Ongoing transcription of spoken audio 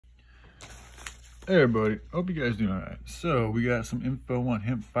Hey everybody, hope you guys doing alright. So we got some info on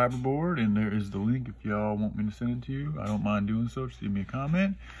hemp fiber board, and there is the link if y'all want me to send it to you. I don't mind doing so, just leave me a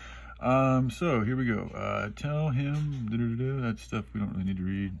comment. So here we go. Tell him that stuff we don't really need to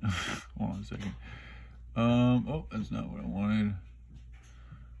read. Hold on a second. Oh, that's not what I wanted.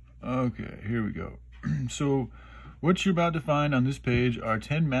 Okay, here we go. So what you're about to find on this page are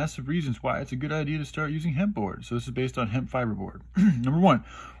 10 massive reasons why it's a good idea to start using Hempboard. So this is based on hemp fiber board. Number one,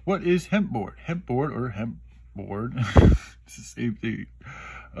 what is Hempboard? Hempboard or Hempboard, it's the same thing.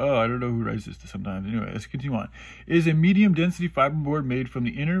 Oh, I don't know who writes this sometimes. Anyway, let's continue on. It is a medium density fiberboard made from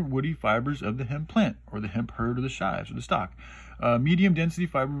the inner woody fibers of the hemp plant, or the hemp herd, or the shives, or the stalk. Medium density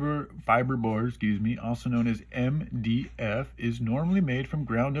fiberboard, also known as MDF, is normally made from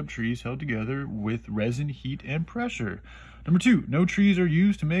ground up trees held together with resin, heat, and pressure. Number two, no trees are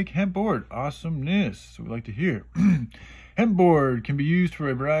used to make hemp board. Awesomeness. So we like to hear. Hemp board can be used for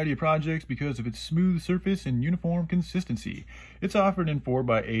a variety of projects because of its smooth surface and uniform consistency. It's offered in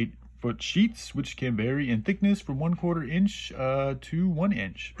 4x8 foot sheets, which can vary in thickness from 1/4 inch to 1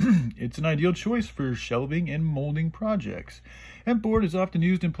 inch. It's an ideal choice for shelving and molding projects. Hemp board is often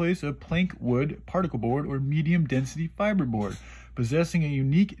used in place of plank wood, particle board, or medium density fiberboard, possessing a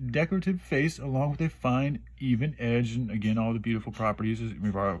unique decorative face along with a fine, even edge, and again, all the beautiful properties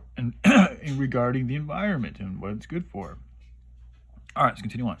regarding the environment and what it's good for. All right, let's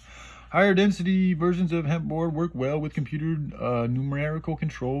continue on. Higher density versions of hemp board work well with computer numerical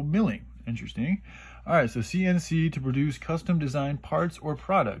control milling. Interesting. All right, so CNC to produce custom designed parts or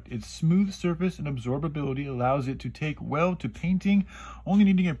product. Its smooth surface and absorbability allows it to take well to painting, only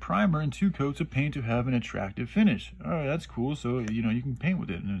needing a primer and 2 coats of paint to have an attractive finish. All right, that's cool. So, you know, you can paint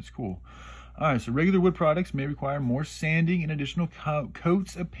with it and it's cool. All right, so regular wood products may require more sanding and additional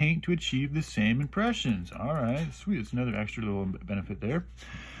coats of paint to achieve the same impressions. All right, sweet. It's another extra little benefit there.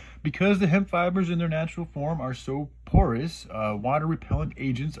 Because the hemp fibers in their natural form are so porous, water-repellent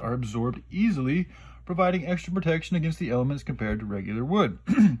agents are absorbed easily, providing extra protection against the elements compared to regular wood.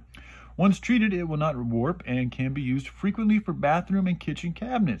 Once treated, it will not warp and can be used frequently for bathroom and kitchen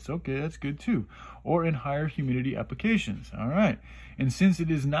cabinets. Okay, that's good too. Or in higher humidity applications. All right. And since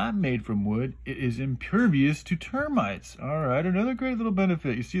it is not made from wood, it is impervious to termites. All right, another great little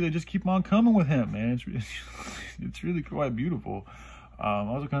benefit. You see, they just keep on coming with hemp, man. It's really quite beautiful.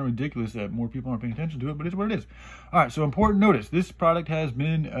 Also kind of ridiculous that more people aren't paying attention to it, but it's what it is. All right, so important notice. This product has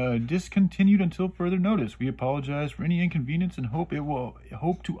been discontinued until further notice. We apologize for any inconvenience and hope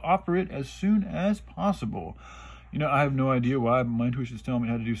to offer it as soon as possible. You know, I have no idea why, but my intuition is telling me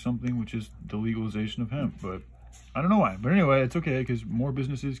how to do something, which is the legalization of hemp, but I don't know why. But anyway, it's okay because more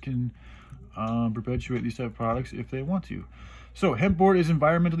businesses can perpetuate these type of products if they want to. So hemp board is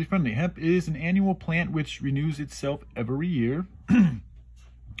environmentally friendly. Hemp is an annual plant which renews itself every year.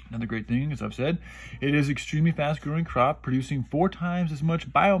 Another great thing, as I've said, it is extremely fast-growing crop, producing 4 times as much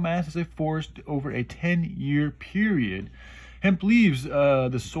biomass as a forest over a 10-year period. Hemp leaves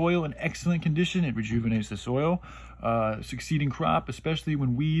the soil in excellent condition. It rejuvenates the soil. Succeeding crop, especially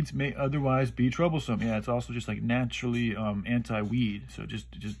when weeds may otherwise be troublesome. Yeah, it's also just like naturally anti-weed. So just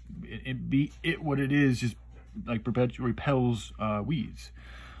what it is, just like repels weeds.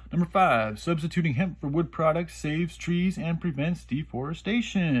 Number 5, substituting hemp for wood products saves trees and prevents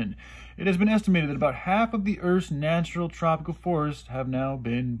deforestation. It has been estimated that about half of the Earth's natural tropical forests have now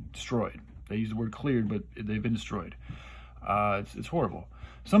been destroyed. They use the word cleared, but they've been destroyed. It's horrible.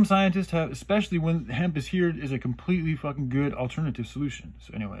 Some scientists have, especially when hemp is here, is a completely fucking good alternative solution.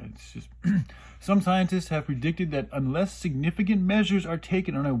 So anyway, it's just, some scientists have predicted that unless significant measures are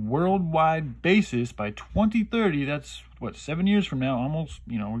taken on a worldwide basis by 2030, that's what, 7 years from now, almost,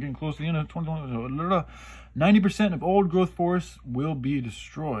 you know, we're getting close to the end of 2020, 90% of old growth forests will be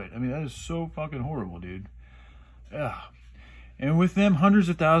destroyed. I mean, that is so fucking horrible, dude. Ugh. And with them, hundreds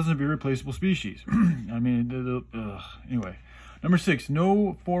of thousands of irreplaceable species. I mean, anyway. Number 6,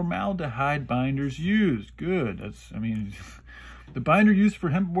 no formaldehyde binders used. Good. That's, I mean, the binder used for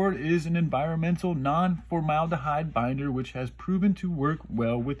hemp board is an environmental non-formaldehyde binder which has proven to work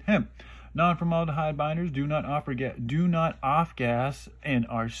well with hemp. Non-formaldehyde binders do not off gas and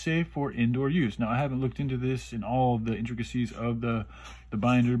are safe for indoor use. Now, I haven't looked into this in all the intricacies of the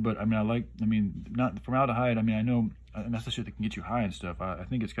binder, but I mean, not formaldehyde. I mean, I know that's the shit that can get you high and stuff. I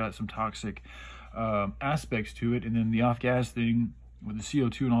think it's got some toxic aspects to it, and then the off-gas thing with the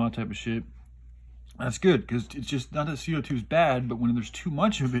CO2 and all that type of shit, that's good, because it's just not that CO2 is bad, but when there's too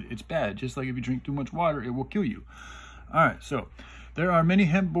much of it, it's bad. Just like if you drink too much water, it will kill you. All right, so there are many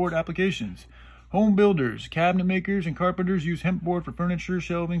hemp board applications. Home builders, cabinet makers, and carpenters use hemp board for furniture,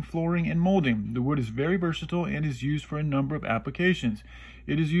 shelving, flooring, and molding. The wood is very versatile and is used for a number of applications.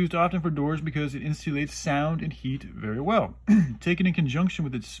 It is used often for doors because it insulates sound and heat very well. Taken in conjunction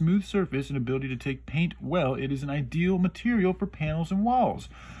with its smooth surface and ability to take paint well, it is an ideal material for panels and walls.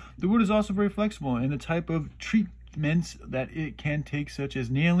 The wood is also very flexible in the type of treatments that it can take, such as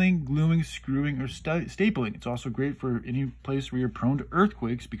nailing, gluing, screwing, or stapling. It's also great for any place where you're prone to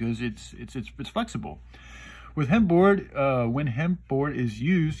earthquakes because it's flexible. With hemp board, when hemp board is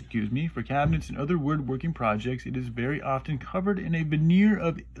used, for cabinets and other woodworking projects, it is very often covered in a veneer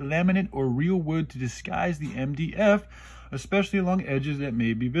of laminate or real wood to disguise the MDF, especially along edges that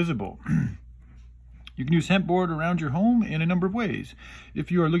may be visible. You can use hemp board around your home in a number of ways.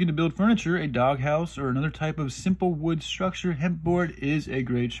 If you are looking to build furniture, a doghouse, or another type of simple wood structure, hemp board is a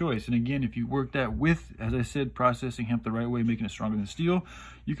great choice. And again, if you work that with, as I said, processing hemp the right way, making it stronger than steel,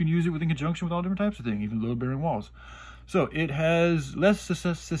 you can use it in conjunction with all different types of things, even load-bearing walls. So it has less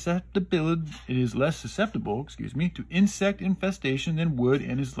susceptible to insect infestation than wood,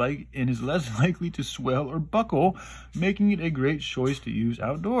 and is less likely to swell or buckle, making it a great choice to use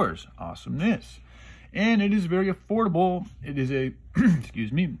outdoors. Awesomeness. And it is very affordable. It is a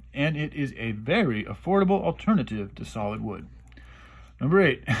and it is a very affordable alternative to solid wood. Number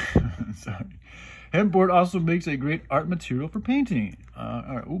 8. Sorry. Hemp board also makes a great art material for painting. All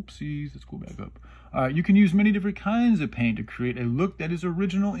right, oopsies, let's go back up. All right, you can use many different kinds of paint to create a look that is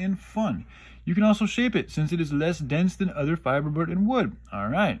original and fun. You can also shape it since it is less dense than other fiberboard and wood. All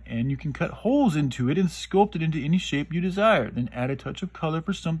right, and you can cut holes into it and sculpt it into any shape you desire. Then add a touch of color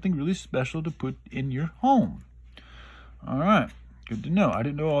for something really special to put in your home. All right, good to know. I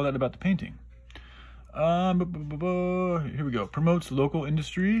didn't know all that about the painting. Here we go. Promotes local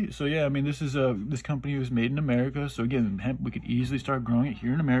industry. So yeah, I mean, this company was made in America. So again, hemp, we could easily start growing it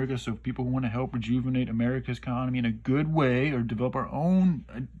here in America. So if people want to help rejuvenate America's economy in a good way, or develop our own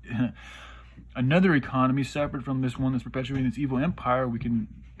another economy separate from this one that's perpetuating this evil empire, we can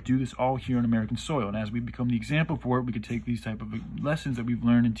do this all here on American soil. And as we become the example for it, we could take these type of lessons that we've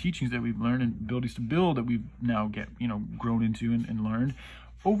learned and teachings that we've learned and abilities to build that we've now grown into and learned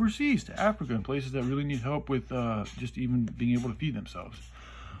overseas to Africa and places that really need help with just even being able to feed themselves,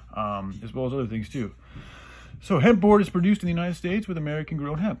 as well as other things too. So hemp board is produced in the United States with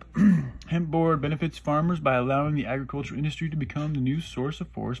American-grown hemp. Hemp board benefits farmers by allowing the agriculture industry to become the new source of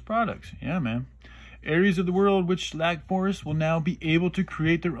forest products. Yeah, man. Areas of the world which lack forests will now be able to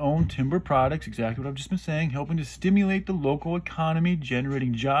create their own timber products, exactly what I've just been saying, helping to stimulate the local economy,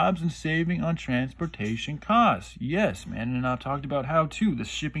 generating jobs and saving on transportation costs. Yes, man, and I've talked about how, too, the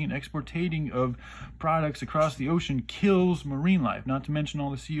shipping and exporting of products across the ocean kills marine life, not to mention all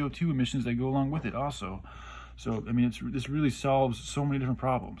the CO2 emissions that go along with it also. So, I mean, this really solves so many different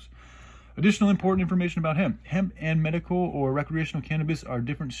problems. Additional important information about hemp. Hemp and medical or recreational cannabis are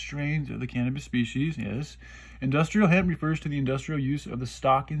different strains of the cannabis species, yes. Industrial hemp refers to the industrial use of the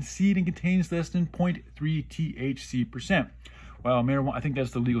stalk and seed and contains less than 0.3 THC%. While marijuana, I think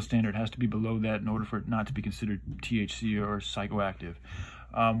that's the legal standard. It has to be below that in order for it not to be considered THC or psychoactive.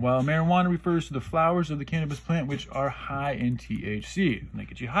 While marijuana refers to the flowers of the cannabis plant, which are high in THC. They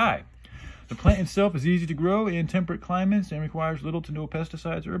get you high. The plant itself is easy to grow in temperate climates and requires little to no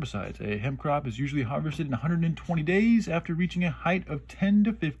pesticides or herbicides. A hemp crop is usually harvested in 120 days after reaching a height of 10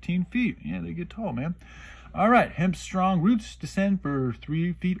 to 15 feet. Yeah, they get tall, man. All right, hemp's strong roots descend for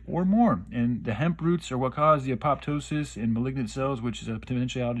 3 feet or more. And the hemp roots are what cause the apoptosis in malignant cells, which is a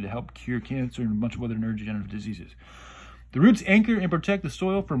potentiality to help cure cancer and a bunch of other neurodegenerative diseases. The roots anchor and protect the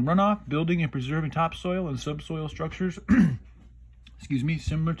soil from runoff, building and preserving topsoil and subsoil structures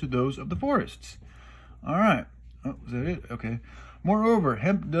similar to those of the forests. All right. Oh, is that it? Okay. Moreover,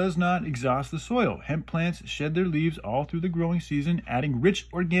 hemp does not exhaust the soil. Hemp plants shed their leaves all through the growing season, adding rich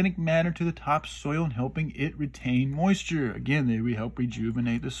organic matter to the topsoil and helping it retain moisture. Again, they help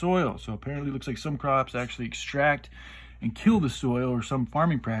rejuvenate the soil. So apparently it looks like some crops actually extract and kill the soil, or some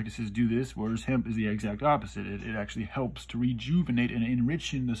farming practices do this, whereas hemp is the exact opposite. It actually helps to rejuvenate and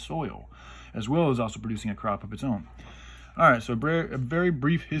enrich in the soil, as well as also producing a crop of its own. All right, so a very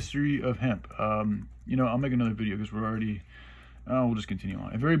brief history of hemp. I'll make another video because we're already, we'll just continue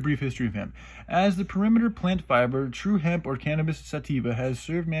on. A very brief history of hemp. As the perimeter plant fiber, true hemp or cannabis sativa has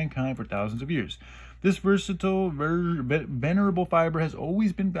served mankind for thousands of years. This versatile, venerable fiber has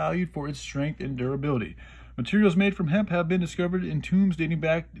always been valued for its strength and durability. Materials made from hemp have been discovered in tombs dating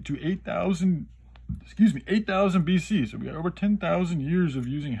back to 8,000 BC. So we got over 10,000 years of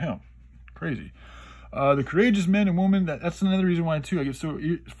using hemp. Crazy. The courageous men and women, that's another reason why, too, I get so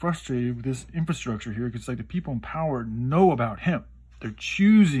frustrated with this infrastructure here, because it's like the people in power know about hemp. They're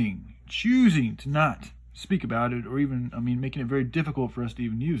choosing choosing to not speak about it, or even, I mean, making it very difficult for us to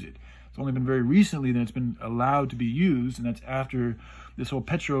even use it. It's only been very recently that it's been allowed to be used, and that's after this whole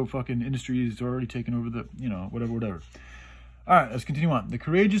petro fucking industry has already taken over the, you know, whatever. All right, let's continue on. The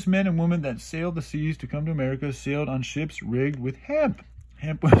courageous men and women that sailed the seas to come to America sailed on ships rigged with hemp.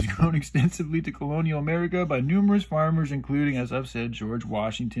 Hemp was grown extensively to colonial America by numerous farmers, including, as I've said, George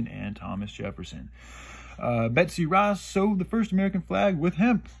Washington and Thomas Jefferson. Betsy Ross sewed the first American flag with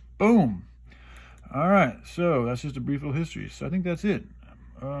hemp. Boom. All right, so that's just a brief little history. So I think that's it.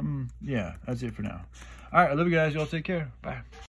 Yeah, that's it for now. All right, I love you guys. Y'all take care. Bye.